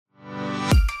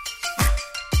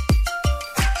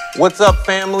What's up,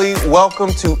 family?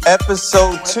 Welcome to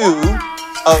episode 2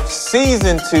 of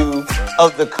season 2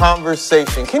 of The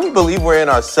Conversation. Can you believe we're in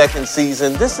our second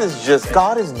season? This is just,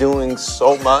 God is doing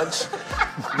so much.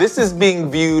 This is being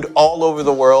viewed all over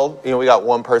the world. You know, we got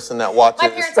one person that watches. My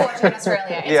parents watch in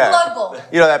Australia. It's global.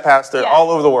 You know that pastor? Yeah. All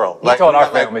over the world. Like, told our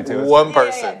family too. One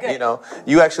person, you know.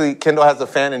 You actually, Kendall has a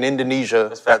fan in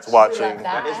Indonesia that's watching. We love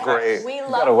that. That is great. We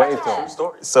love gotta wave to that. him.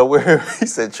 Story. So he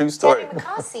said true story.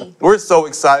 Makasi. We're so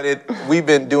excited. We've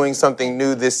been doing something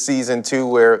new this season too,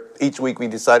 where each week we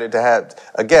decided to have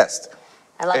a guest.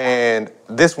 I love that. And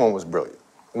this one was brilliant.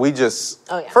 We just,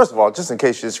 Oh, yeah. first of all, just in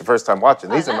case it's your first time watching,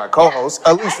 these are my co-hosts,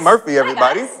 Elise Murphy,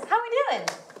 everybody. Hi, guys. How we doing?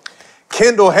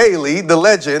 Kendall Haley, the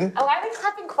legend. Oh, I've been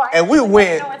clapping quietly. And we like, I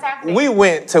went, don't know what's happening.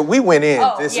 we went in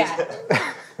Oh, this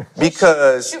yeah.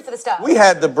 because Shoot for the stars. we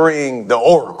had to bring the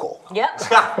Oracle, Yep.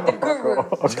 The guru.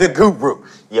 the guru,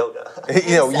 Yoda.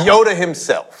 you know, Yoda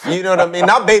himself. You know what I mean?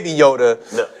 Not baby Yoda.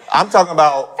 No. I'm talking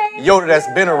about Yoda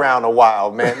that's been around a while,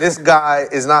 man. This guy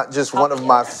is not just one of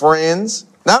my friends.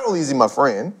 Not only is he my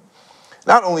friend,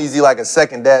 not only is he like a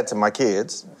second dad to my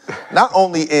kids, not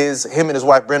only is him and his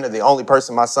wife Brenda the only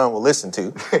person my son will listen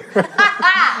to,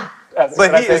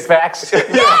 but he is facts.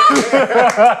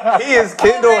 He is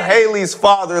Kendall Haley's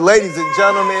father. Ladies and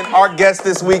gentlemen, our guest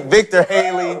this week, Victor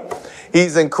Haley.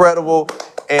 He's incredible.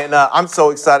 And I'm so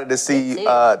excited to see,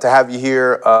 to have you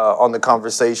here on The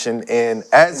Conversation. And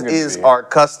as is our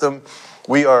custom,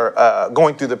 we are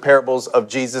going through the parables of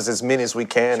Jesus, as many as we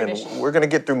can. Tradition. And we're going to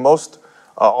get through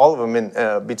all of them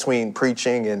in between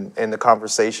preaching and the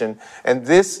conversation. And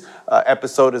this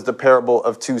episode is the parable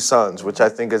of two sons, which I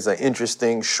think is an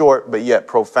interesting, short, but yet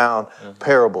profound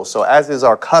parable. So as is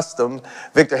our custom,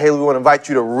 Victor Haley, we want to invite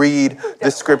you to read the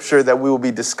scripture that we will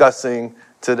be discussing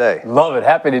today. Love it.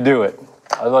 Happy to do it.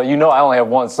 Although you know I only have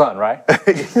one son, right?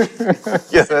 Yes,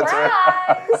 that's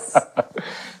right. Surprise.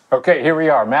 Okay, here we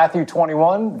are. Matthew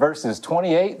 21, verses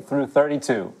 28 through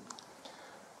 32.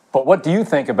 But what do you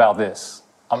think about this?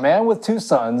 A man with two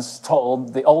sons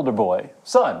told the older boy,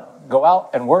 "Son, go out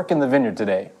and work in the vineyard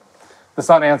today." The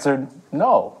son answered,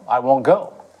 "No, I won't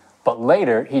go." But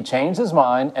later he changed his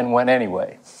mind and went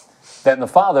anyway. Then the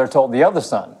father told the other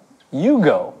son, "You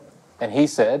go." And he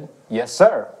said, "Yes,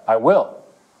 sir, I will."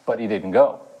 But he didn't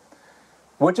go.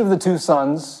 Which of the two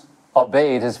sons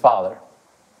obeyed his father?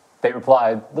 They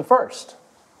replied, "The first."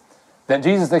 Then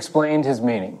Jesus explained his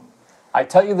meaning. "I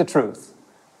tell you the truth.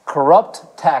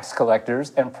 Corrupt tax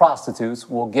collectors and prostitutes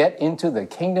will get into the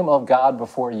kingdom of God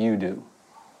before you do.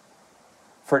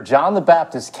 For John the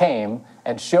Baptist came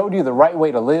and showed you the right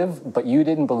way to live, but you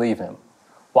didn't believe him,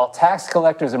 while tax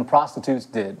collectors and prostitutes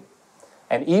did.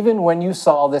 And even when you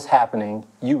saw this happening,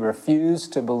 you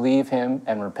refused to believe him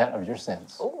and repent of your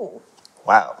sins." Ooh.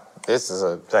 Wow. This is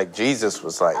like Jesus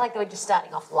was I like the way you're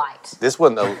starting off light. this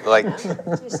wasn't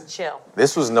Just chill.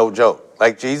 this was no joke.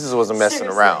 Like Jesus wasn't messing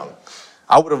Seriously. around.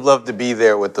 I would have loved to be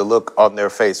there with the look on their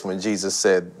face when Jesus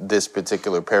said this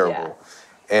particular parable.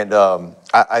 And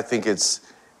I think it's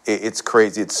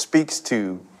crazy. It speaks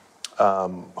to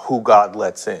who God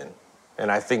lets in.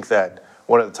 And I think that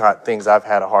one of the things I've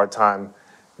had a hard time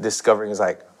discovering is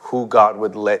like who God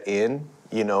would let in,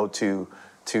 you know, to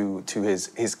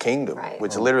his kingdom, Right.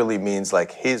 which literally means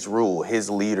like his rule, his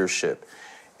leadership.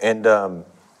 And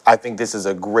I think this is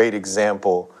a great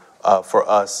example for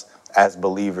us as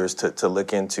believers to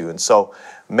look into. And so,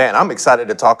 man, I'm excited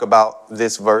to talk about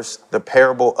this verse, the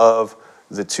parable of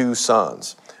the two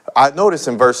sons. I noticed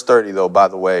in verse 30, though, by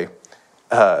the way,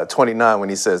 29, when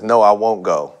he says, "No, I won't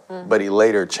go," but he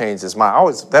later changed his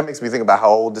mind. That makes me think about how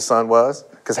old the son was.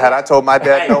 Because had I told my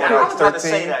dad no when I was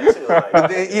 13, but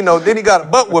then, then he got a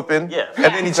butt whooping, and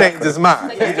then he changed his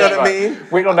mind. You know what I mean?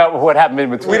 We don't know what happened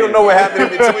in between. We don't know what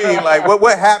happened in between. Like,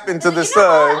 what happened to the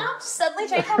son? I'll suddenly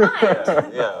change my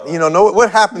mind. You know,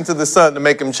 what happened to the son to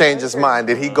make him change his mind?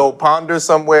 Did he go ponder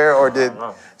somewhere, or did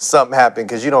something happen?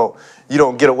 Because you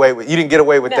didn't get away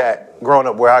with that growing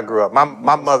up where I grew up. My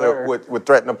mother would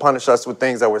threaten to punish us with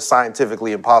things that were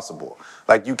scientifically impossible.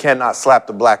 Like, you cannot slap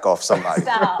the black off somebody.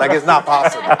 Stop. Like, it's not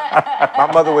possible. My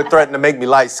mother would threaten to make me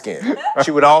light skinned.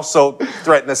 She would also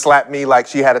threaten to slap me like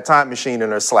she had a time machine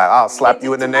in her slap. I'll slap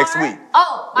you in the next week.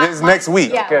 Oh, This is next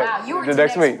week. Yeah, Okay. wow. You were The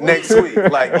next week. Next week.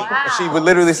 Like, Wow. she would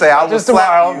literally say, "I will Just slap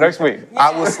tomorrow, you. next week.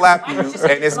 I will slap you,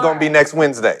 and it's going to be next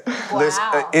Wednesday."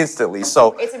 Wow. Instantly.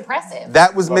 So It's impressive.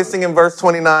 that was missing in verse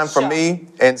 29 for me.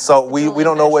 And so we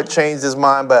don't know what changed his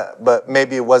mind, but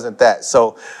maybe it wasn't that.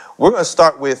 So we're going to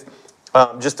start with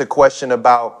just a question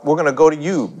about, we're going to go to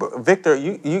you. Victor,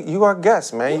 you are a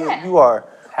guest, man. Yeah. You are.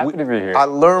 Happy to be here. I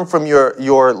learned from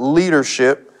your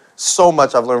leadership, so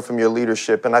much I've learned from your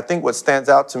leadership. And I think what stands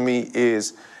out to me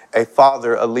is a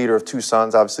father, a leader of two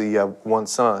sons, obviously you have one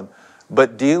son,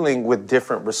 but dealing with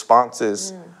different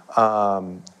responses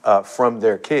from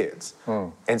their kids.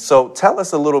 And so tell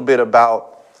us a little bit about,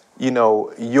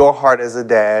 your heart as a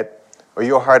dad or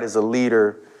your heart as a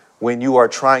leader when you are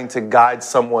trying to guide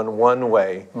someone one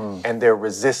way and they're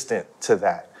resistant to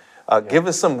that. Give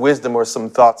us some wisdom or some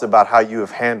thoughts about how you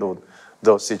have handled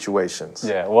those situations.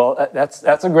 Yeah, well, that's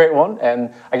a great one,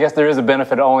 and I guess there is a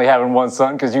benefit of only having one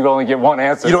son because you only get one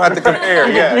answer. You don't have to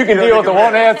compare. You can deal with the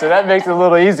one answer. That makes it a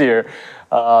little easier.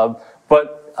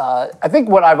 But I think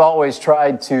what I've always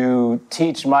tried to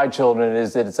teach my children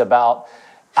is that it's about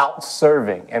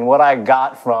out-serving. And what I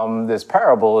got from this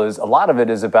parable is a lot of it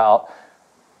is about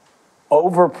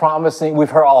over-promising.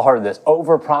 We've all heard this: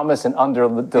 over-promise and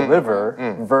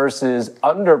under-deliver versus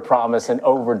under-promise and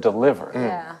over-deliver.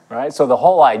 Yeah. Right? So the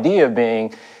whole idea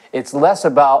being, it's less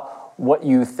about what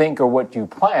you think or what you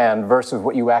plan versus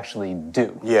what you actually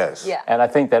do. Yes. Yeah. And I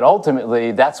think that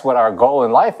ultimately that's what our goal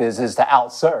in life is to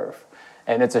outserve.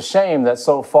 And it's a shame that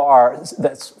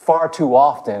that's far too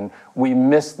often we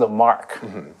miss the mark,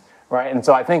 right? And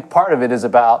so I think part of it is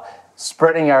about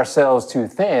spreading ourselves too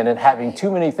thin and having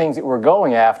too many things that we're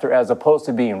going after as opposed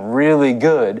to being really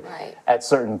good at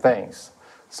certain things.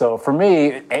 So for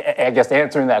me, I guess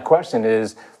answering that question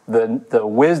is the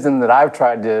wisdom that I've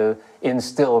tried to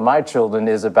instill in my children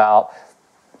is about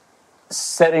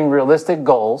setting realistic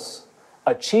goals,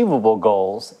 achievable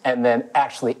goals, and then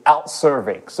actually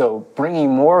out-serving. So bringing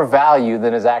more value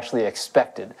than is actually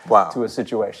expected to a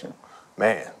situation.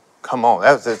 Man, come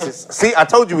on. See, I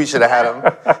told you we should have had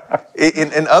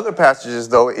him. In other passages,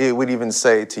 though, it would even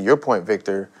say, to your point,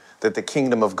 Victor, that the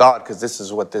kingdom of God, because this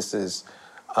is what this is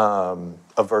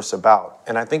a verse about.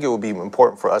 And I think it would be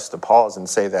important for us to pause and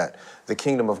say that the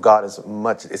kingdom of God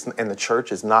and the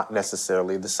church is not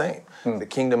necessarily the same. The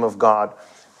kingdom of God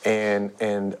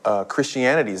and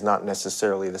Christianity is not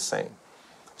necessarily the same.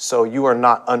 So you are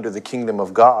not under the kingdom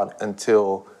of God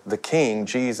until the King,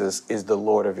 Jesus, is the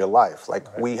Lord of your life.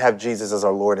 We have Jesus as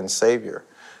our Lord and Savior.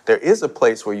 There is a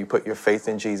place where you put your faith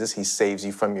in Jesus. He saves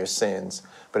you from your sins.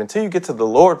 But until you get to the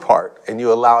Lord part and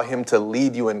you allow him to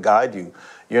lead you and guide you,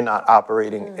 you're not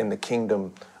operating in the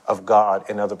kingdom of God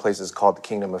in other places called the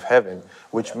kingdom of heaven,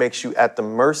 which makes you at the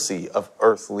mercy of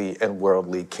earthly and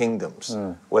worldly kingdoms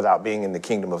without being in the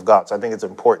kingdom of God. So I think it's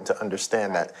important to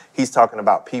understand that he's talking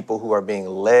about people who are being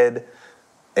led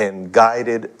and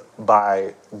guided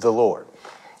by the Lord.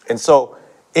 And so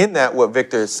in that, what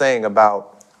Victor is saying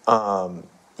about,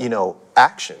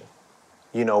 action,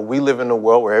 we live in a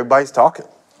world where everybody's talking.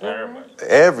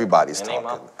 Everybody's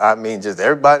talking. I mean, just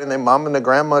everybody and their mom and their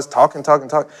grandma is talking.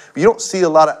 But you don't see a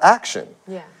lot of action.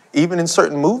 Yeah. Even in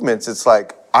certain movements, it's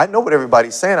like, I know what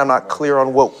everybody's saying. I'm not clear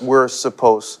on what we're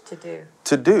supposed to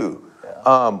do.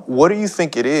 Yeah. What do you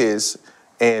think it is?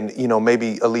 And,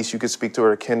 maybe Elise, you could speak to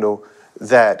her, Kendall,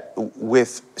 that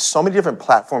with so many different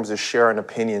platforms to share our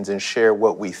opinions and share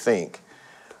what we think,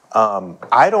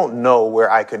 I don't know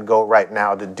where I could go right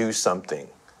now to do something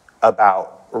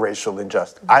about racial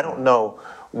injustice. I don't know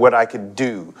what I could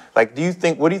do. What do you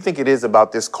think it is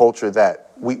about this culture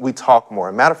that we talk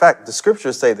more? Matter of fact, the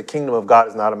scriptures say the kingdom of God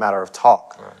is not a matter of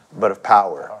talk, but of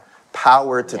power.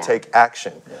 Power to take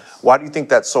action. Yes. Why do you think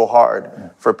that's so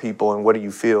hard for people, and what do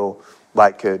you feel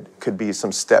like could be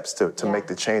some steps to make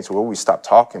the change where we stop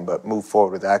talking but move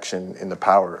forward with action in the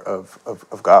power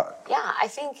of God? Yeah, I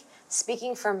think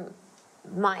speaking from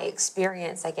my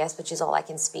experience, I guess, which is all I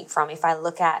can speak from, if I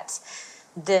look at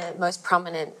the most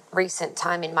prominent recent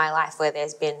time in my life where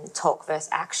there's been talk versus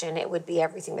action, it would be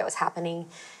everything that was happening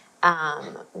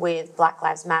with Black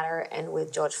Lives Matter and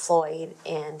with George Floyd.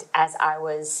 And as I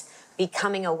was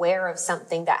becoming aware of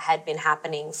something that had been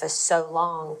happening for so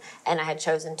long and I had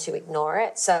chosen to ignore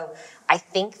it. So I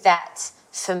think that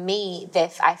for me,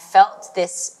 I felt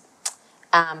this,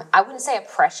 I wouldn't say a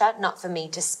pressure, not for me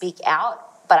to speak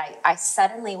out, but I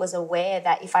suddenly was aware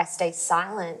that if I stay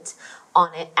silent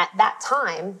on it at that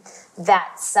time,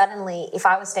 that suddenly, if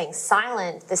I was staying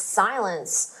silent, the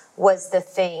silence was the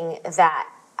thing that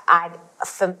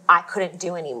I couldn't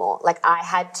do anymore. I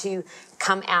had to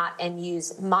come out and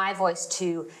use my voice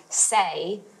to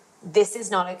say, this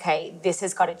is not okay, this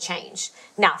has got to change.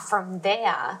 Now, from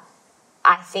there,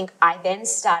 I think I then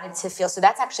started to feel, so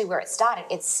that's actually where it started.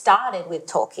 It started with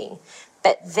talking.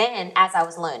 But then, as I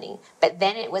was learning,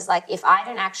 it was like, if I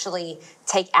don't actually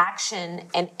take action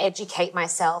and educate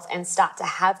myself and start to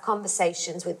have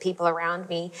conversations with people around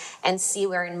me and see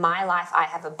where in my life I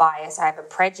have a bias, I have a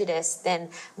prejudice, then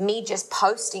me just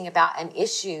posting about an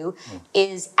issue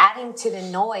is adding to the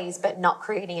noise but not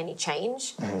creating any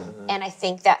change. And I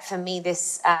think that for me,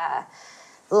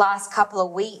 last couple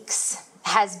of weeks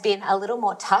has been a little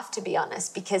more tough, to be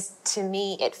honest, because to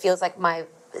me it feels like my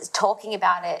talking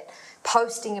about it,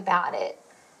 posting about it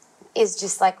is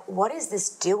just like, what is this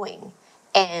doing?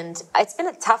 And it's been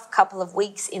a tough couple of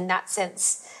weeks in that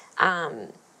sense.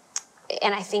 And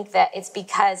I think that it's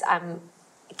because I'm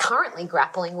currently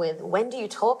grappling with when do you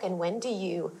talk and when do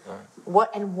you,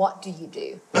 what do you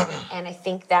do? And I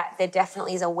think that there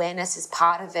definitely is awareness as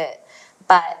part of it,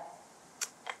 but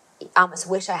I almost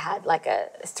wish I had like a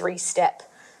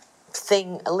 3-step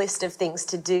thing, a list of things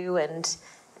to do, and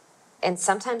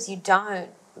sometimes you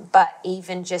don't. But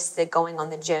even just the going on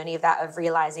the journey of that, of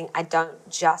realizing I don't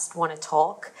just want to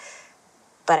talk,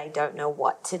 but I don't know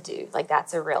what to do. Like,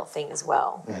 that's a real thing as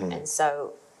well. And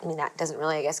so, I mean, that doesn't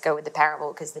really, I guess, go with the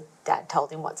parable because the dad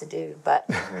told him what to do. But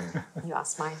you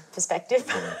asked my perspective.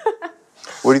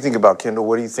 What do you think about, Kendall?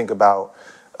 What do you think about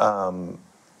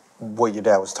what your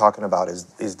dad was talking about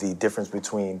is the difference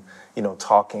between,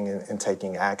 talking and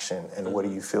taking action? And what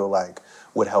do you feel like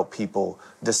would help people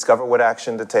discover what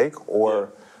action to take,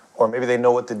 or maybe they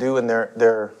know what to do and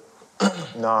they're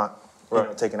not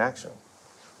taking action?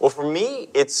 Well, for me,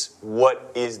 it's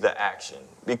what is the action?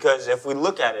 Because if we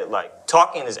look at it like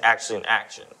talking is actually an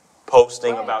action.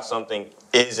 Posting about something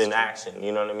is an action,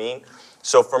 you know what I mean?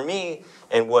 So for me,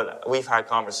 and what we've had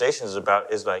conversations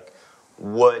about is like,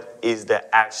 what is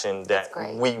the action that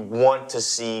we want to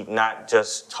see, not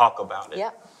just talk about it?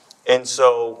 Yep. And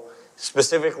so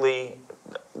specifically,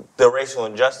 the racial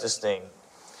injustice thing,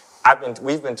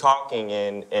 we've been talking,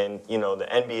 and the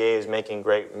NBA is making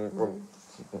great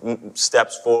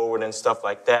steps forward and stuff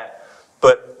like that.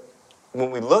 But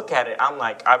when we look at it, I'm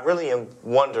like, I really am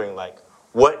wondering, like,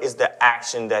 what is the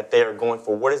action that they're going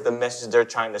for? What is the message they're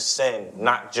trying to send,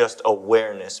 not just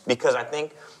awareness? Because I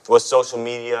think what social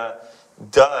media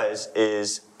does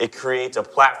is it creates a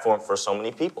platform for so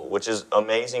many people, which is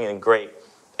amazing and great.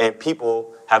 And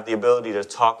people have the ability to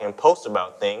talk and post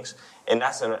about things, and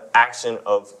that's an action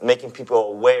of making people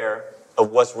aware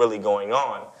of what's really going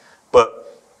on.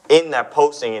 But in that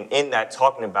posting and in that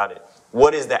talking about it,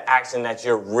 what is the action that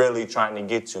you're really trying to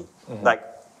get to? Like,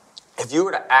 if you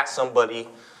were to ask somebody,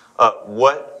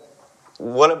 what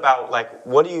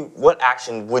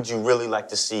action would you really like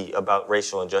to see about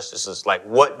racial injustices? Like,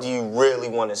 what do you really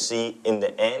want to see in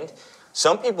the end?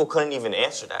 Some people couldn't even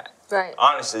answer that. Right.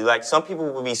 Honestly, like, some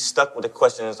people would be stuck with the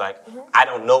question. It's like, I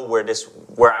don't know where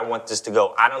I want this to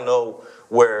go. I don't know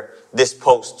where this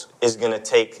post is going to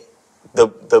take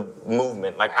the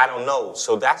movement. Like, I don't know.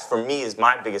 So that's, for me, is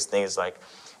my biggest thing. Is like,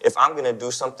 if I'm going to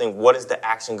do something, what is the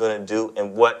action going to do?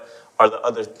 And what are the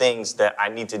other things that I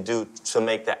need to do to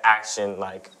make the action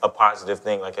like a positive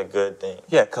thing, like a good thing?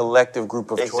 Yeah, collective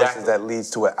group of choices that leads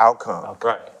to an outcome.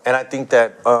 Right. And I think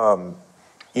that,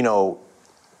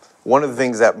 one of the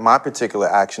things that my particular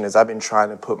action is, I've been trying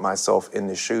to put myself in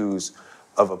the shoes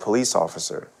of a police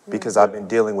officer, because I've been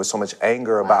dealing with so much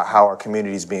anger about how our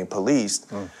community is being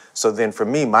policed. So then for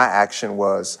me, my action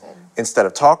was, instead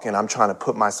of talking, I'm trying to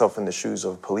put myself in the shoes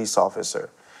of a police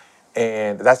officer.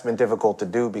 And that's been difficult to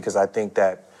do, because I think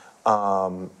that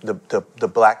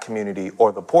the black community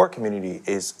or the poor community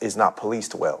is not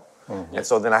policed well. And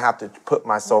so then I have to put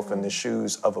myself in the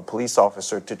shoes of a police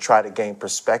officer to try to gain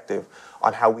perspective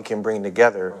on how we can bring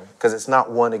together, because it's not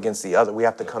one against the other. We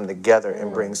have to come together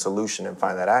and bring solution and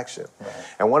find that action.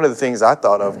 And one of the things I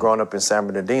thought of growing up in San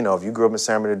Bernardino, if you grew up in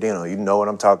San Bernardino, you know what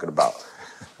I'm talking about.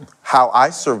 How I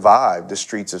survived the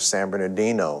streets of San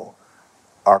Bernardino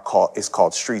is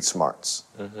called street smarts,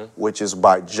 which is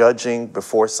by judging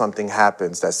before something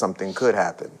happens that something could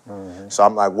happen. So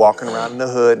I'm like walking around in the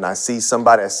hood and I see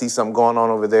something going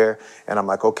on over there, and I'm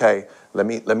like, okay, let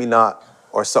me not,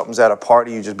 or something's at a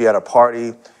party, you just be at a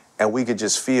party, and we could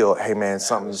just feel, hey man,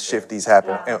 something shifty's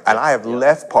happening. And I have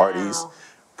left parties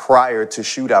prior to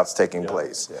shootouts taking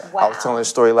place. I was telling a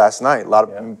story last night.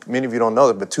 Many of you don't know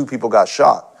that, but 2 people got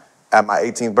shot at my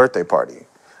 18th birthday party.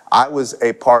 I was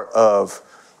a part of,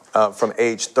 from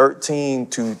age 13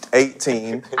 to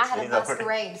 18. I had a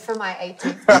masquerade for my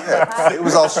 18th. Yeah, it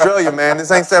was Australia, man. This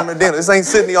ain't San Bernardino. This ain't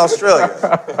Sydney, Australia.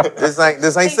 This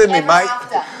ain't Sydney, Mike.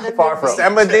 Far from.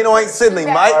 San Bernardino ain't Sydney,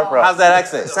 Mike. How's that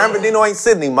accent? San Bernardino ain't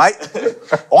Sydney, Mike.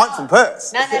 Oh, I'm from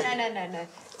Perth.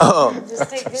 No.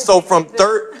 So from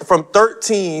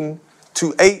 13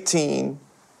 to 18,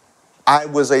 I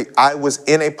was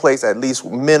in a place, at least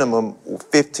minimum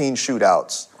 15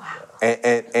 shootouts.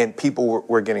 And people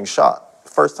were getting shot.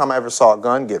 First time I ever saw a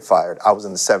gun get fired, I was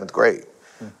in the 7th grade.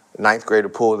 9th grader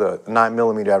pulled a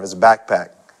 9mm out of his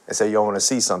backpack and said, "Yo, I want to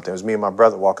see something." It was me and my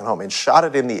brother walking home, and shot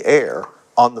it in the air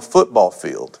on the football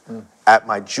field at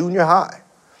my junior high.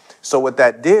 So what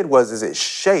that did is it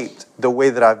shaped the way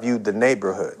that I viewed the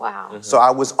neighborhood. Wow. So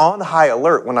I was on high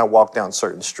alert when I walked down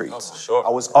certain streets. Oh, sure.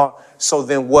 I was on. So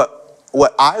then what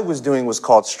I was doing was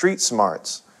called street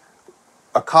smarts.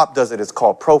 A cop does it. It's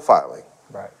called profiling.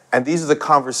 Right. And these are the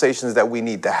conversations that we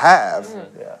need to have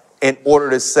Yeah. in order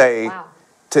to say, Wow.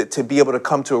 to be able to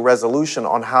come to a resolution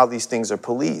on how these things are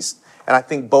policed. And I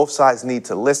think both sides need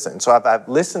to listen. So I've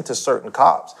listened to certain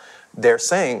cops. They're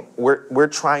saying we're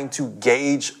trying to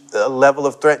gauge a level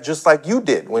of threat just like you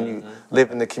did when you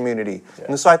live in the community. Yeah.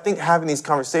 And so I think having these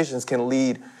conversations can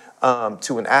lead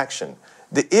to an action.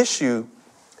 The issue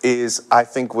is, I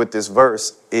think with this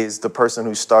verse, is the person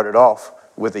who started off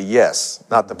with a yes,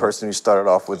 not the person who started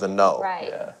off with a no. Right.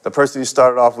 Yeah. The person who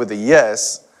started off with a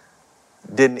yes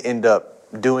didn't end up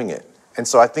doing it. And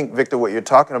so I think, Victor, what you're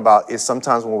talking about is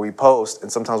sometimes when we post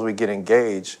and sometimes we get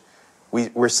engaged,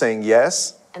 we're saying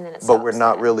yes, And then it but we're stops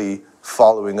not there. really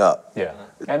following up. Yeah,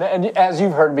 and as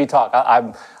you've heard me talk,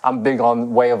 I'm big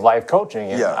on way of life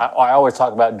coaching. And Yeah. I always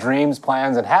talk about dreams,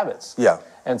 plans, and habits. Yeah.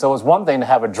 And so it's one thing to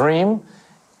have a dream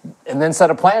and then set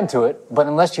a plan to it, but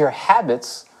unless your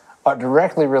habits are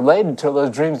directly related to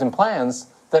those dreams and plans,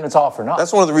 then it's all for naught.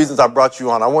 That's one of the reasons I brought you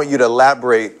on. I want you to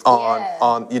elaborate Yeah.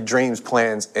 on your dreams,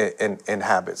 plans, and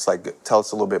habits. Like, tell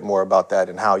us a little bit more about that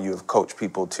and how you have coached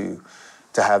people to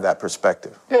have that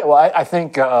perspective. Yeah, well, I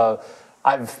think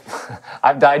I've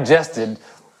I've digested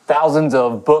thousands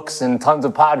of books and tons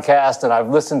of podcasts, and I've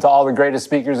listened to all the greatest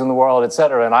speakers in the world, et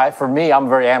cetera. And for me, I'm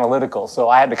very analytical, so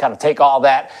I had to kind of take all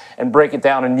that and break it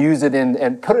down and use it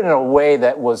and put it in a way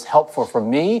that was helpful for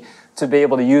me to be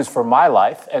able to use for my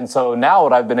life. And so now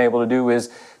what I've been able to do is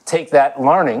take that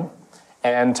learning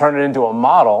and turn it into a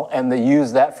model, and they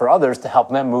use that for others to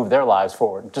help them move their lives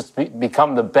forward, just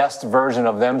become the best version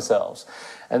of themselves.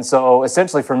 And so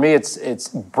essentially for me, it's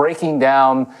breaking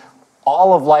down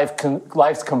all of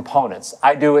life's components.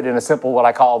 I do it in a simple, what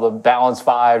I call the balance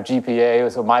 5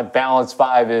 GPA. So my balance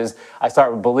 5 is, I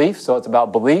start with belief. So it's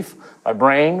about belief, my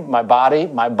brain, my body,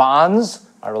 my bonds,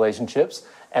 my relationships,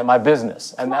 and my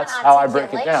business. And that's how I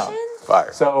break it down.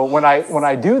 Fire. So when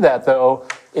I do that, though,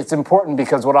 it's important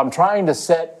because what I'm trying to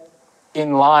set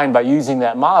in line by using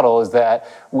that model is that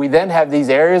we then have these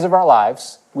areas of our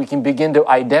lives. We can begin to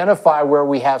identify where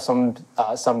we have some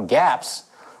gaps.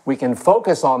 We can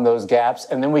focus on those gaps,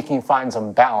 and then we can find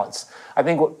some balance. I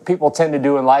think what people tend to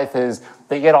do in life is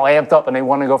they get all amped up and they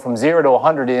want to go from 0 to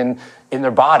 100 in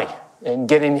their body and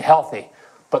getting healthy.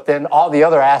 But then all the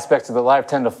other aspects of their life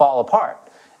tend to fall apart.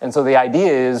 And so the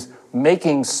idea is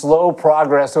making slow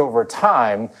progress over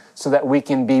time so that we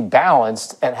can be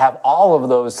balanced and have all of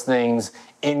those things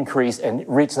increase and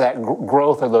reach that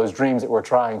growth of those dreams that we're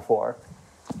trying for.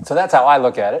 So that's how I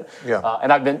look at it. Yeah.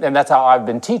 And that's how I've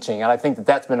been teaching. And I think that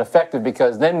that's been effective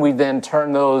because then we then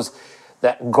turn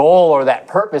that goal or that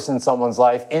purpose in someone's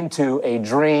life into a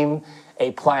dream,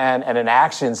 a plan, and an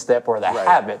action step, or the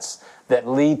habits that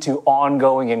lead to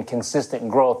ongoing and consistent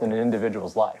growth in an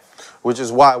individual's life. Which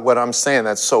is why what I'm saying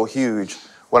that's so huge.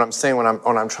 What I'm saying when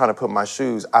I'm trying to put my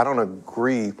shoes, I don't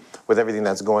agree with everything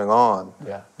that's going on.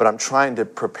 Yeah. But I'm trying to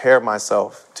prepare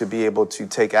myself to be able to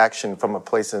take action from a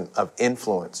place of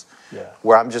influence. Yeah.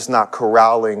 Where I'm just not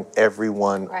corralling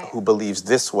everyone Right. who believes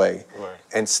this way Right.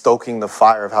 and stoking the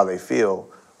fire of how they feel.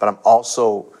 But I'm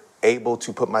also able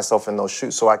to put myself in those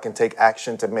shoes so I can take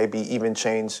action to maybe even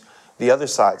change the other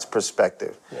side's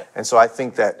perspective. Yeah. And so I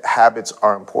think that habits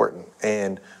are important.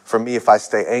 And for me, if I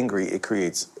stay angry, it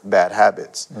creates bad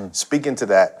habits. Speaking to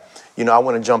that, I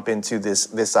want to jump into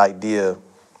this idea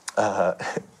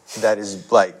that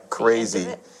is like crazy,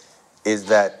 is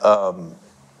that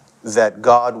that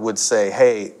God would say,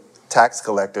 hey, tax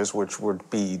collectors, which would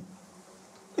be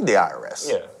the IRS.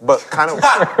 Yeah. But kind of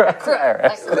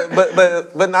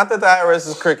but not that the IRS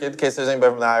is crooked, in case there's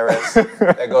anybody from the IRS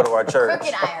that go to our church.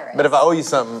 Crooked IRS. But if I owe you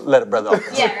something, let a brother off.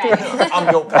 Yeah, right.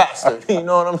 I'm your pastor. You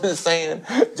know what I'm just saying?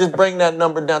 Just bring that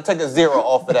number down. Take a 0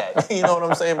 off of that. You know what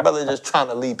I'm saying? Brother just trying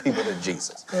to lead people to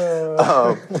Jesus.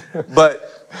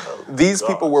 But these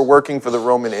people were working for the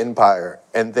Roman Empire,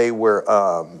 and they were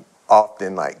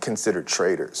often like considered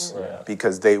traitors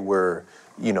because they were,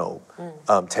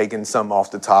 taking some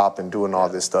off the top and doing all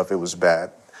this stuff. It was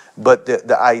bad. But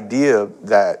the idea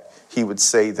that he would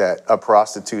say that a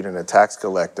prostitute and a tax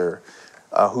collector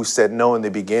who said no in the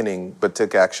beginning but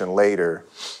took action later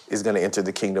is going to enter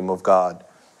the kingdom of God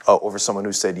over someone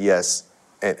who said yes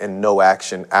and no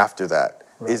action after that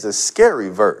is a scary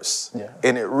verse. Yeah.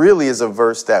 And it really is a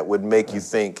verse that would make you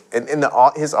think. And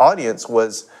his audience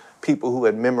was people who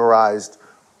had memorized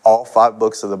all 5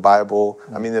 books of the Bible.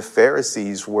 I mean, the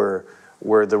Pharisees were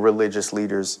the religious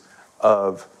leaders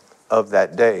of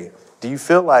that day. Do you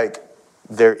feel like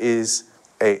there is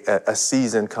a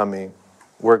season coming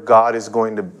where God is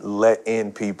going to let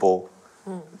in people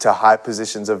to high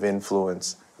positions of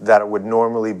influence that would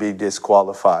normally be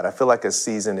disqualified? I feel like a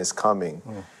season is coming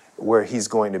where he's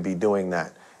going to be doing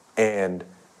that. And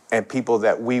people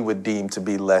that we would deem to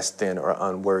be less than or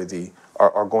unworthy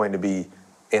are going to be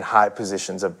in high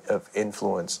positions of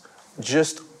influence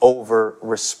just over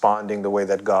responding the way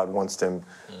that God wants them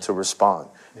to respond.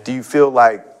 Yeah. Do you feel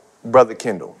like Brother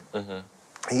Kendall?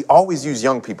 He always used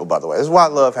young people, by the way. That's why I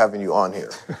love having you on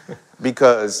here.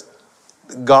 Because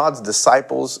God's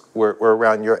disciples were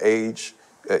around your age.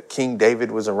 King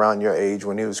David was around your age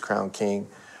when he was crowned king.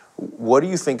 What do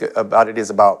you think about it is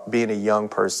about being a young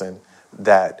person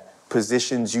that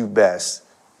positions you best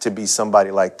to be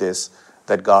somebody like this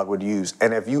that God would use?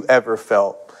 And have you ever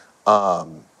felt,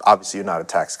 obviously you're not a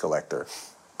tax collector,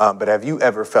 but have you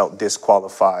ever felt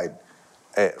disqualified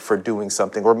for doing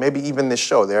something? Or maybe even this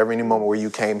show, there ever any moment where you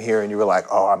came here and you were like,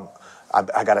 oh,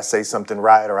 I got to say something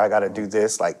right, or I got to do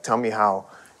this? Like, tell me how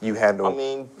you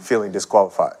handle feeling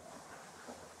disqualified.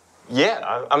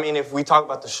 Yeah, I mean, if we talk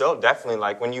about the show, definitely,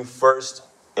 like, when you first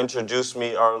introduced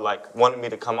me or, like, wanted me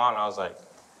to come on, I was like,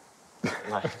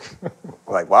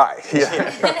 like, why?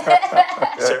 Yeah.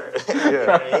 Sure. Yeah. You know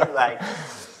what I mean? Like,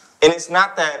 and it's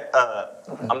not that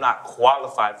I'm not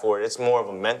qualified for it. It's more of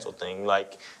a mental thing.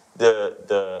 Like,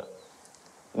 I'm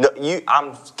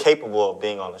capable of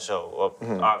being on the show,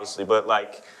 obviously, but,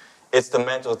 like, it's the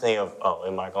mental thing of, oh,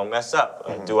 am I going to mess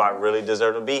up? Do I really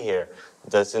deserve to be here?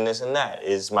 This and this and that.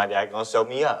 Is my dad going to show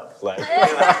me up? Like,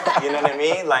 you know what I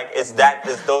mean? Like, it's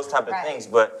those type of things.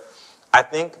 But I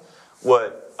think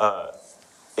what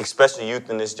especially youth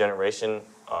in this generation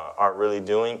are really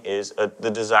doing is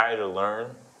the desire to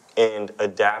learn and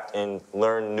adapt and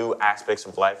learn new aspects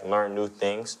of life, learn new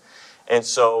things. And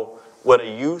so what a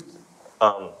youth,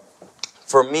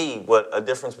 for me, what a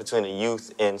difference between a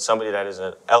youth and somebody that is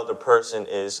an elder person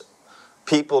is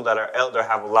people that are elder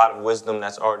have a lot of wisdom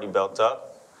that's already built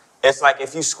up. It's like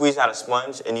if you squeeze out a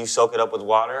sponge and you soak it up with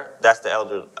water, that's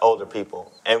the older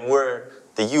people. And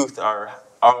the youth are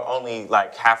only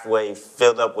like halfway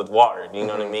filled up with water, you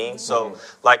know what I mean? So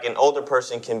like an older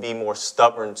person can be more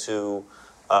stubborn to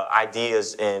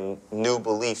ideas and new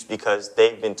beliefs because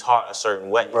they've been taught a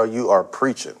certain way. Bro, you are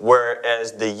preaching.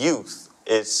 Whereas the youth,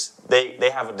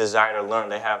 they have a desire to learn.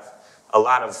 They have a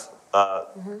lot of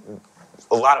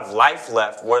life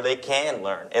left where they can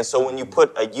learn. And so when you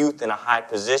put a youth in a high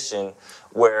position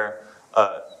where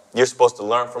you're supposed to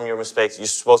learn from your mistakes, you're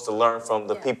supposed to learn from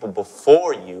the people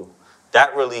before you,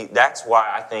 that's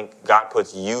why I think God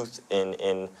puts youth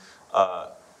in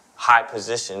high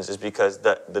positions, is because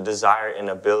the desire and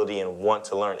ability and want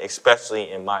to learn, especially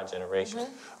in my generation.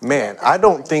 Man, I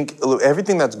don't think, look,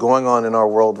 everything that's going on in our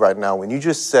world right now, when you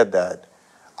just said that,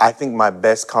 I think my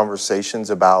best conversations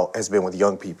has been with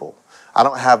young people. I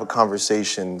don't have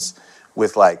conversations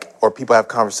with or people have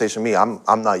conversation with me.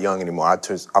 I'm not young anymore.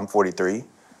 I'm 43.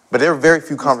 But there are very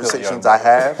few conversations I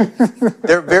have.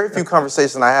 There are very few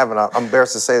conversations I have, and I'm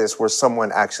embarrassed to say this, where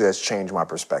someone actually has changed my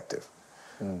perspective.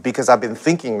 Because I've been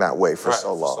thinking that way for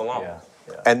so long. Yeah.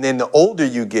 And then the older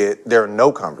you get, there are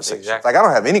no conversations. Exactly. Like, I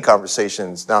don't have any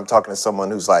conversations. Now I'm talking to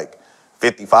someone who's like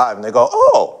 55, and they go,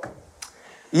 oh,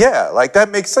 yeah, like that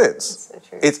makes sense. So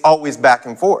true. It's always back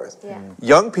and forth. Yeah.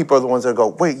 Young people are the ones that go,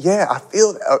 wait, yeah, I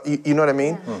feel that. You know what I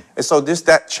mean? Yeah. And so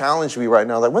that challenged me right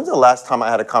now. Like, when's the last time I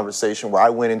had a conversation where I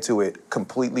went into it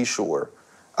completely sure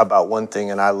about one thing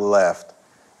and I left?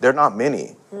 There are not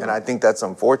many. And I think that's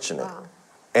unfortunate. Wow.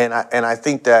 And I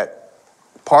think that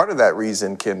part of that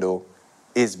reason, Kendall,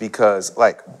 is because,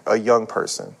 like, a young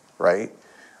person, right?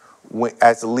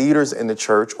 As leaders in the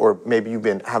church, or maybe you've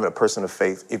been having a person of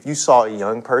faith, if you saw a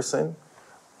young person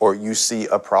or you see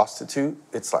a prostitute,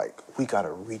 it's like, we got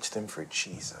to reach them for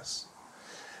Jesus.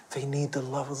 They need the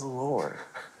love of the Lord.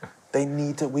 We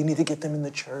need to get them in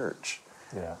the church.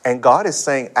 Yeah. And God is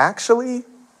saying, actually,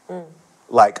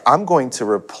 like, I'm going to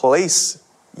replace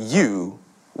you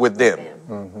with them.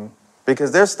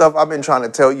 Because there's stuff I've been trying to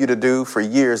tell you to do for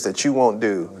years that you won't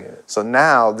do. Okay. So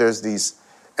now there's these,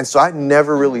 and so I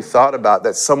never really thought about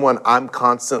that someone I'm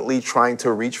constantly trying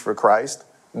to reach for Christ,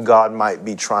 God might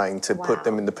be trying to put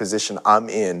them in the position I'm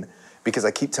in, because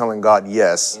I keep telling God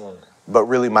yes, but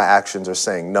really my actions are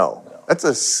saying no. That's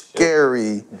a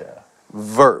scary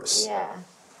verse. Yeah.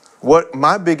 What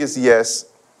my biggest yes,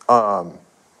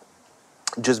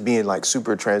 just being like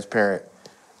super transparent,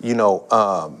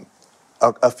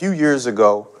 a few years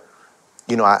ago,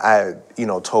 I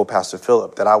told Pastor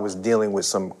Philip that I was dealing with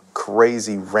some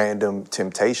crazy random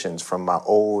temptations from my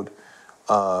old,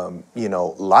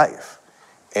 life.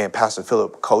 And Pastor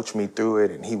Philip coached me through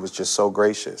it, and he was just so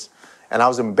gracious. And I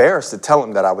was embarrassed to tell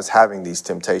him that I was having these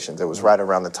temptations. It was right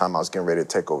around the time I was getting ready to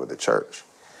take over the church.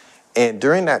 And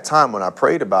during that time when I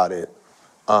prayed about it,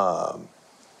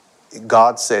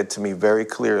 God said to me very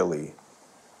clearly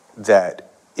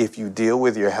that if you deal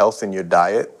with your health and your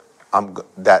diet,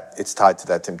 that it's tied to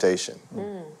that temptation.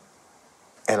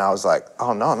 And I was like,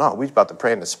 oh, no, we about to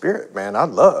pray in the spirit, man. I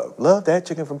love that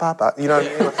chicken from Popeye. You know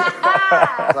what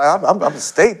I mean? I'm a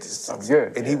state. I'm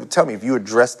good. And he would tell me, if you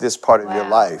address this part of your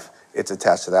life, it's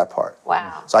attached to that part.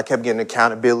 Wow. So I kept getting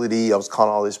accountability. I was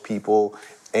calling all these people.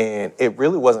 And it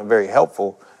really wasn't very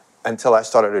helpful until I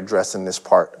started addressing this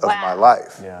part of my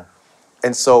life. Yeah.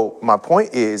 And so my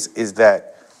point is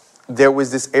that there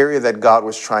was this area that God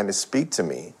was trying to speak to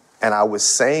me. And I was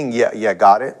saying, yeah,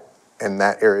 got it. And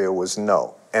that area was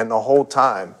no. And the whole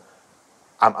time,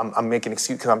 I'm making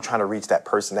excuse because I'm trying to reach that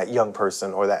person, that young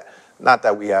person, or that, not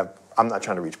that we have, I'm not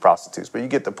trying to reach prostitutes, but you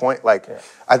get the point. Like,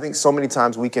 I think so many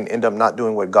times we can end up not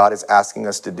doing what God is asking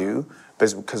us to do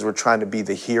because we're trying to be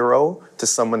the hero to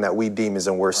someone that we deem is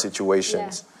in worse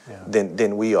situations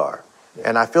than we are.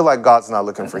 And I feel like God's not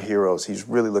looking for heroes. He's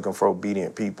really looking for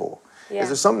obedient people. Is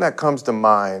there something that comes to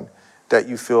mind that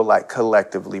you feel like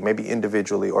collectively, maybe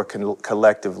individually or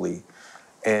collectively,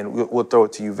 and we'll throw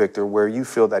it to you, Victor, where you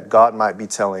feel that God might be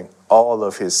telling all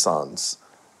of his sons,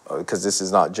 because this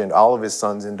is not gender, all of his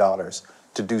sons and daughters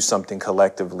to do something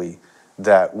collectively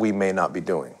that we may not be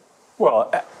doing?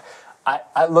 Well,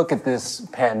 I look at this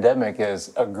pandemic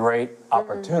as a great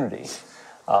opportunity.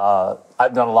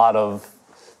 I've done a lot of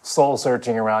soul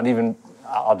searching around, even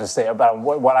I'll just say about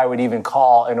what I would even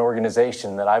call an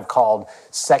organization that I've called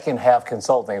second half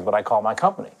consulting is what I call my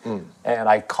company. And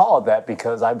I call it that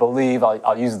because I believe,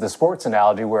 I'll use the sports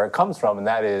analogy where it comes from, and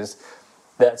that is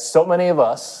that so many of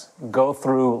us go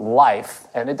through life,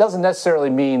 and it doesn't necessarily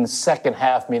mean second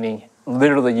half, meaning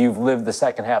literally you've lived the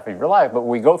second half of your life, but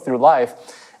we go through life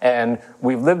and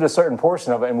we've lived a certain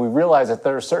portion of it, and we realize that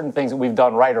there are certain things that we've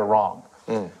done right or wrong.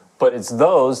 But it's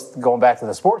those, going back to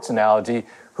the sports analogy,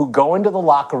 who go into the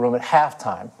locker room at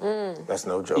halftime. That's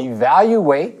no joke.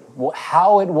 Evaluate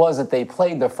how it was that they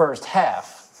played the first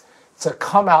half to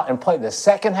come out and play the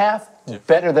second half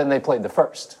better than they played the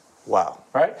first. Wow.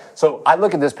 Right? So I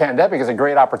look at this pandemic as a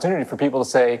great opportunity for people to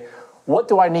say, what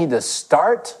do I need to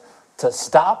start, to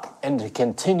stop, and to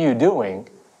continue doing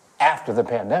after the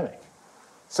pandemic?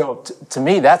 So to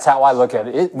me, that's how I look at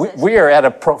it. We are at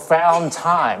a profound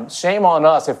time. Shame on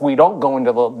us if we don't go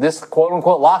into this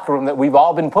quote-unquote locker room that we've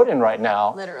all been put in right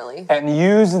now. Literally. And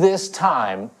use this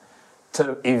time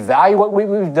to evaluate what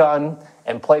we've done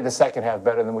and play the second half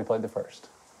better than we played the first.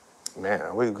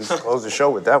 Man, we could close the show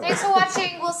with that one. Thanks for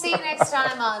watching. We'll see you next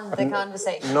time on The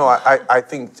Conversation. No, I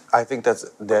think that's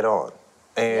dead on.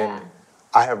 And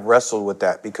I have wrestled with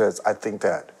that because I think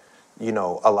that, you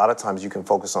know, a lot of times you can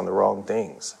focus on the wrong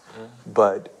things.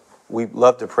 But we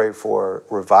love to pray for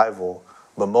revival,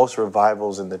 but most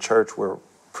revivals in the church were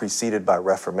preceded by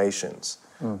reformations,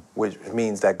 which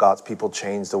means that God's people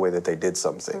changed the way that they did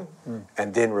something,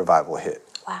 and then revival hit.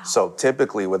 Wow. So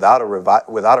typically, without a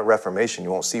reformation,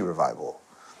 you won't see revival,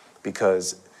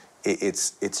 because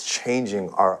it's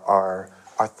changing our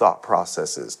thought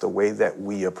processes, the way that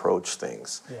we approach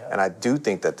things. And I do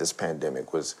think that this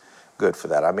pandemic was good for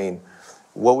that. I mean,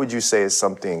 what would you say is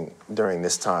something during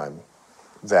this time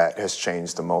that has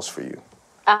changed the most for you?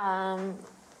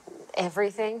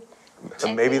 Everything.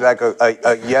 Maybe like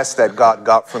a yes that God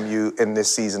got from you in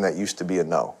this season that used to be a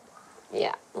no.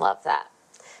 Yeah, love that.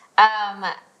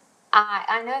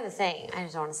 I know the thing. I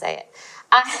just don't want to say it.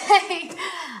 I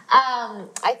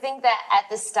think that at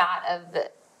the start of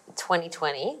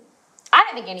 2020, I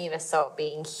don't think any of us saw it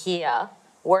being here,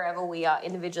 wherever we are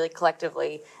individually,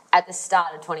 collectively, at the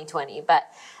start of 2020. But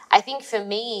I think for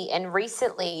me, and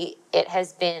recently, it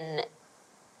has been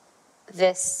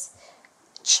this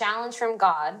challenge from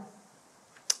God,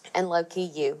 and low-key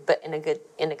you, but in a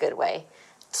good way,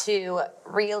 to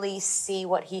really see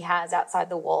what he has outside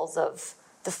the walls of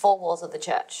the four walls of the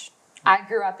church. I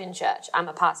grew up in church. I'm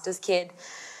a pastor's kid.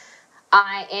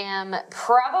 I am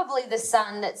probably the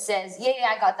son that says, yeah,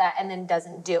 I got that, and then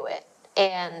doesn't do it.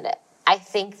 And I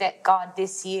think that God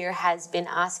this year has been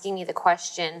asking me the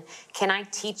question, can I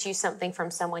teach you something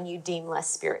from someone you deem less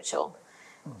spiritual?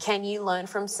 Can you learn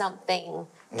from something?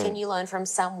 Can you learn from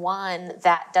someone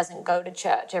that doesn't go to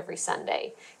church every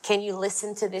Sunday? Can you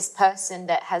listen to this person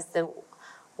that has the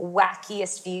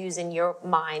wackiest views in your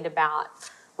mind about,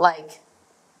 like,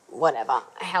 whatever,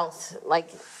 health, like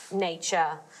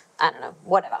nature, I don't know,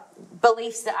 whatever.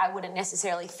 Beliefs that I wouldn't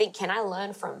necessarily think. Can I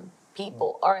learn from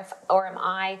people, or am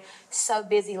I so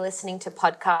busy listening to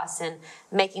podcasts and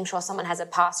making sure someone has a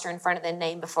pastor in front of their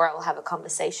name before I will have a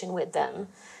conversation with them,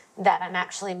 that I'm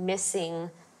actually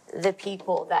missing the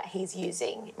people that he's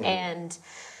using. And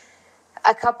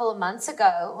a couple of months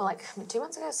ago, well, like 2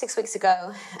 months ago, 6 weeks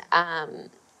ago,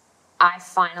 I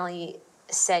finally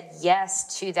said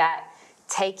yes to that,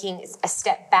 taking a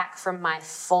step back from my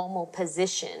formal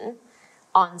position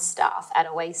on staff at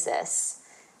Oasis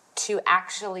to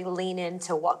actually lean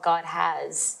into what God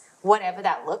has, whatever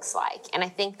that looks like. And I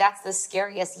think that's the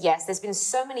scariest yes. There's been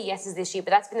so many yeses this year,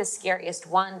 but that's been the scariest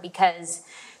one because,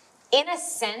 in a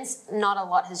sense, not a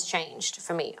lot has changed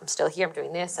for me. I'm still here, I'm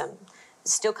doing this, I'm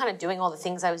still kind of doing all the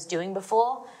things I was doing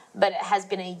before, but it has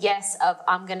been a yes of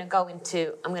I'm gonna go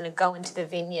into the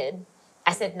vineyard.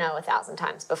 I said no 1,000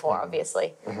 times before,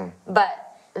 obviously. But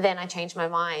then I changed my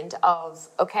mind of,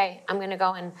 okay, I'm gonna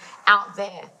go and out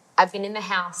there. I've been in the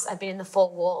house, I've been in the four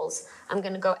walls. I'm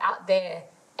gonna go out there,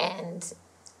 and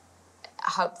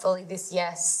hopefully this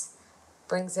yes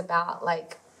brings about,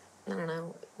 like, I don't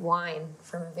know, wine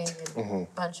from a vineyard,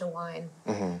 bunch of wine.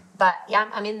 But yeah,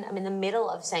 I'm in the middle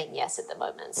of saying yes at the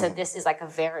moment. So this is like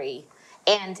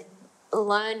and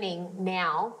learning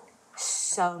now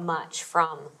so much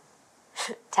from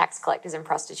tax collectors and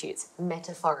prostitutes,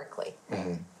 metaphorically.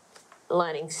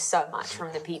 Learning so much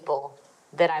from the people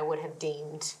that I would have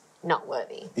deemed not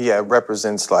worthy. Yeah, it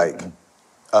represents like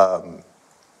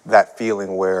that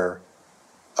feeling where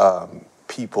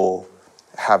people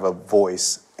have a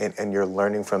voice and you're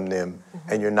learning from them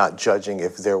and you're not judging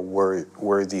if they're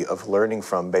worthy of learning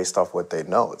from based off what they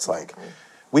know. It's like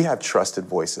we have trusted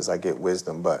voices. I get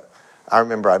wisdom, but I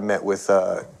remember I met with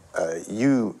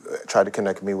you tried to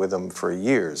connect me with him for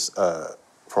years,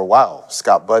 for a while,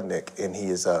 Scott Budnick, and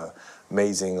he is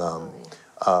amazing,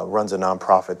 runs a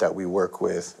nonprofit that we work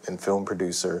with and film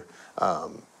producer,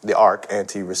 the ARC,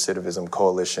 Anti-Recidivism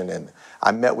Coalition. And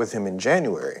I met with him in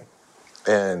January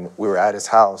and we were at his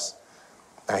house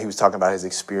and he was talking about his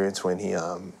experience when he,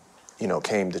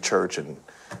 came to church and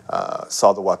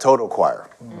saw the Watoto choir.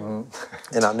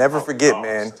 And I'll never forget,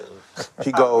 man,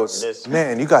 he goes,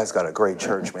 man, you guys got a great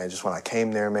church, man. Just when I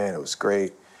came there, man, it was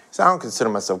great. He said, I don't consider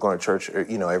myself going to church,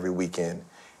 every weekend.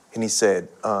 And he said,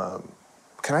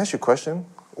 can I ask you a question?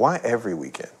 Why every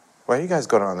weekend? Why do you guys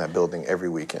go down that building every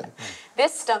weekend?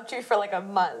 This stumped you for like a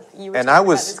month. You were And talking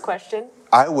about this question?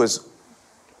 I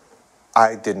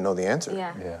didn't know the answer.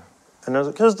 Yeah. And I was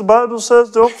like, because the Bible says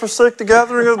don't forsake the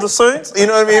gathering of the saints. You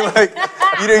know what I mean? Like,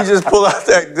 you just pull out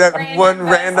that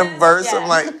random verse. Yeah. I'm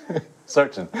like,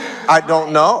 Searching. I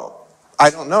don't know.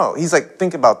 He's like,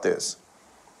 think about this.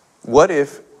 What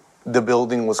if the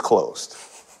building was closed,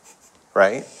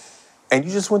 right? And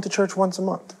you just went to church once a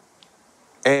month.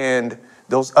 And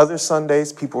those other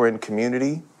Sundays, people were in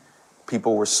community.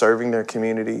 People were serving their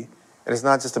community. And it's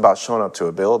not just about showing up to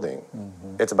a building.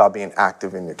 It's about being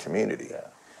active in your community. Yeah.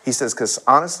 He says, because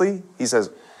honestly,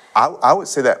 I would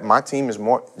say that my team is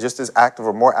just as active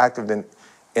or more active than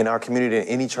in our community than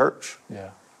any church. Yeah.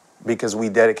 Because we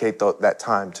dedicate that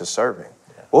time to serving.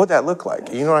 Yeah. What would that look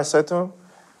like? You know what I said to him?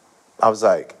 I was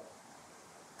like,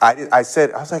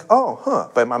 oh, huh.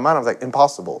 But in my mind, I was like,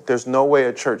 impossible. There's no way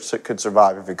a church could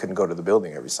survive if it couldn't go to the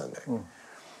building every Sunday.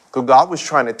 So God was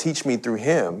trying to teach me through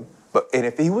him. And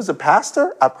if he was a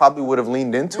pastor, I probably would have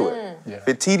leaned into it. Yeah.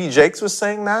 If T.D. Jakes was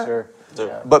saying that, sure.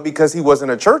 Yeah. But because he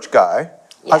wasn't a church guy,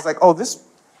 I was like, oh,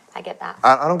 I get that.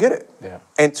 I don't get it. Yeah.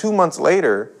 And 2 months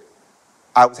later,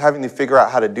 I was having to figure out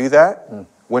how to do that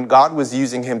when God was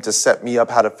using him to set me up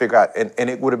how to figure out, and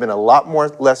it would have been a lot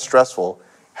less stressful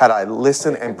had I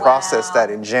listened and processed that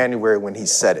in January when he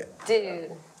said it.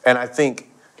 Dude. And I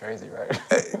think, crazy,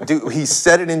 right? Dude, he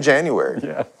said it in January.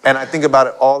 Yeah. And I think about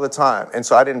it all the time. And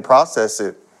so I didn't process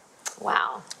it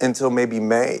until maybe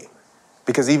May.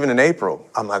 Because even in April,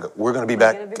 I'm like, we're going to be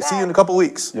back. See you in a couple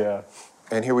weeks. Yeah.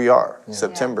 And here we are,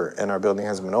 September, and our building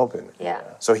hasn't been open. Yeah.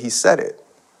 So he said it.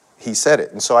 He said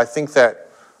it. And so I think that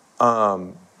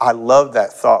I love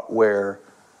that thought where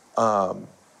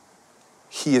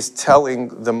he is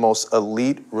telling the most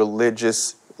elite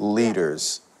religious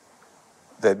leaders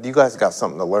that you guys got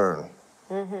something to learn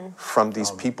from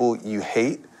these people you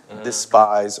hate,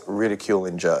 despise, ridicule,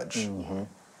 and judge.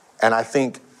 And I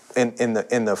think in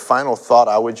the final thought,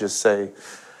 I would just say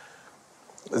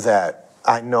that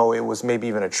I know it was maybe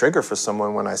even a trigger for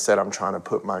someone when I said I'm trying to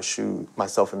put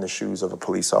myself in the shoes of a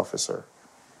police officer.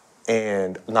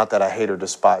 And not that I hate or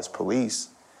despise police,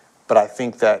 but I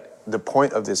think that the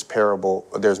point of this parable,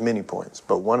 there's many points,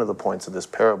 but one of the points of this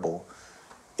parable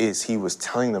is he was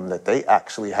telling them that they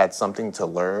actually had something to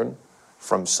learn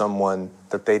from someone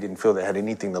that they didn't feel they had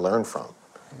anything to learn from.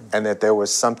 and that there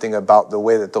was something about the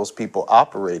way that those people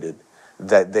operated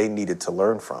that they needed to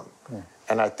learn from.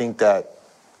 And I think that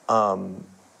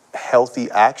healthy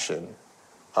action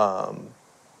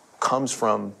comes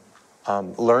from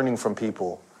learning from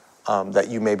people that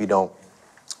you maybe don't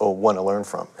or want to learn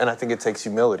from. And I think it takes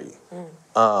humility.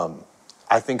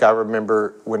 I think I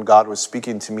remember when God was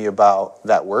speaking to me about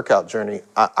that workout journey,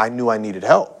 I knew I needed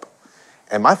help.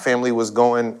 And my family was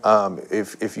going,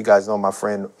 if you guys know, my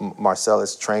friend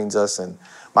Marcellus trains us, and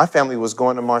my family was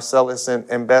going to Marcellus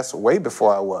and Bess way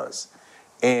before I was.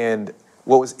 And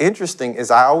what was interesting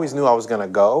is I always knew I was going to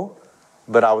go,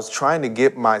 but I was trying to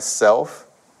get myself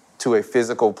to a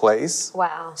physical place.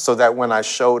 Wow. So that when I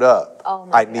showed up,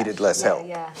 I gosh. needed less help.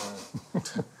 Yeah.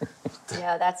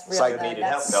 Yeah, that's really like good. needed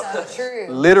That's help, so true.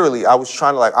 Literally, I was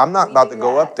trying to I'm not We about do to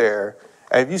go that. up there.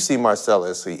 And if you see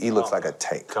Marcellus, he looks like a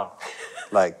tank. Come.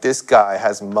 Like this guy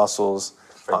has muscles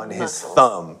on his Muscles.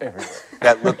 thumb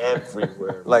that look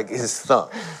Everywhere. like his thumb.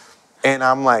 And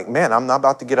I'm like, man, I'm not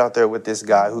about to get out there with this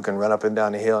guy who can run up and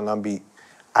down the hill, and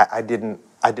I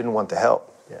didn't want the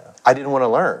help. Yeah. I didn't want to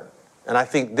learn. And I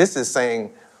think this is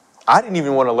saying I didn't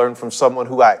even want to learn from someone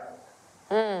who I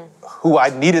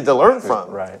needed to learn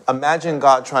from. Right. Imagine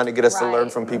God trying to get us to learn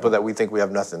Right. from people that we think we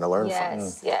have nothing to learn from.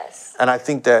 Yes. And I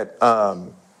think that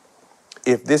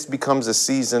if this becomes a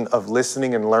season of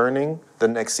listening and learning, the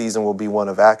next season will be one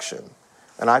of action.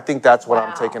 And I think that's what I'm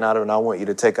Wow. taking out of it, and I want you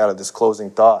to take out of this closing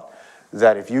thought,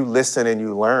 that if you listen and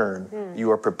you learn,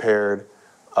 you are prepared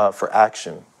for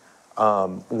action.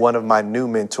 One of my new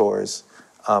mentors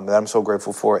that I'm so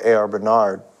grateful for, A.R.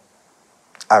 Bernard,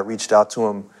 I reached out to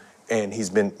him, and he's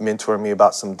been mentoring me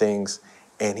about some things,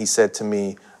 and he said to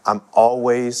me, I'm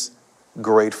always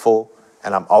grateful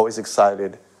and I'm always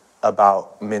excited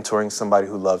about mentoring somebody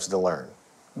who loves to learn.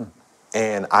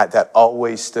 And that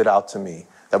always stood out to me,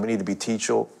 that we need to be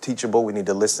teachable, we need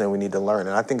to listen, and we need to learn.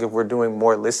 And I think if we're doing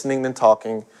more listening than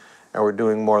talking, and we're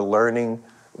doing more learning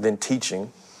than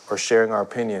teaching or sharing our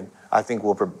opinion, I think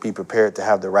we'll be prepared to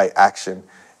have the right action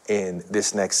in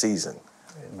this next season.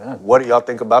 Amen. What do y'all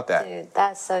think about that? Dude,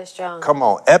 that's so strong. Come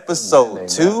on, episode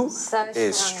 2 So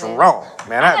is strong, strong.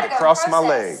 Man, I had to gotta go cross my process.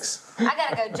 legs. I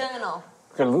gotta go journal.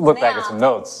 Could look back at Now. some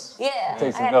notes. Yeah.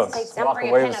 Take some I gotta notes. I'm Walk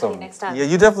bringing away a pen with up here some- next time. Yeah,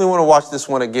 you definitely want to watch this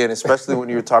one again, especially when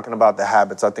you were talking about the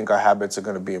habits. I think our habits are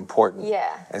going to be important. Yeah.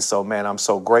 And so, man, I'm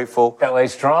so grateful. LA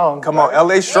Strong. Come on,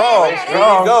 LA Strong. Yeah, Here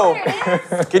we go. there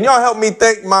it is. Can y'all help me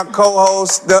thank my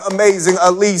co-host, the amazing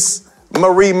Elise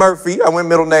Marie Murphy? I went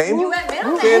middle name. You went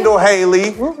middle name? Kendall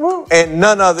Haley, and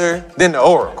none other than the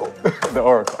Oracle. The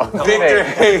Oracle. Victor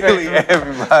Haley,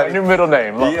 everybody. Your middle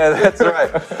name. Love. Yeah, that's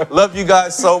right. Love you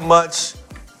guys so much.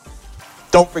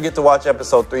 Don't forget to watch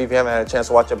episode 3. If you haven't had a chance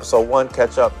to watch episode 1,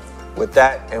 catch up with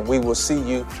that. And we will see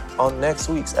you on next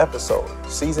week's episode,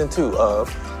 season 2 of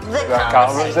The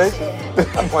Conversation.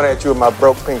 conversation. I point at you with my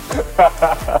broke pinky.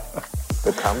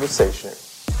 The Conversation.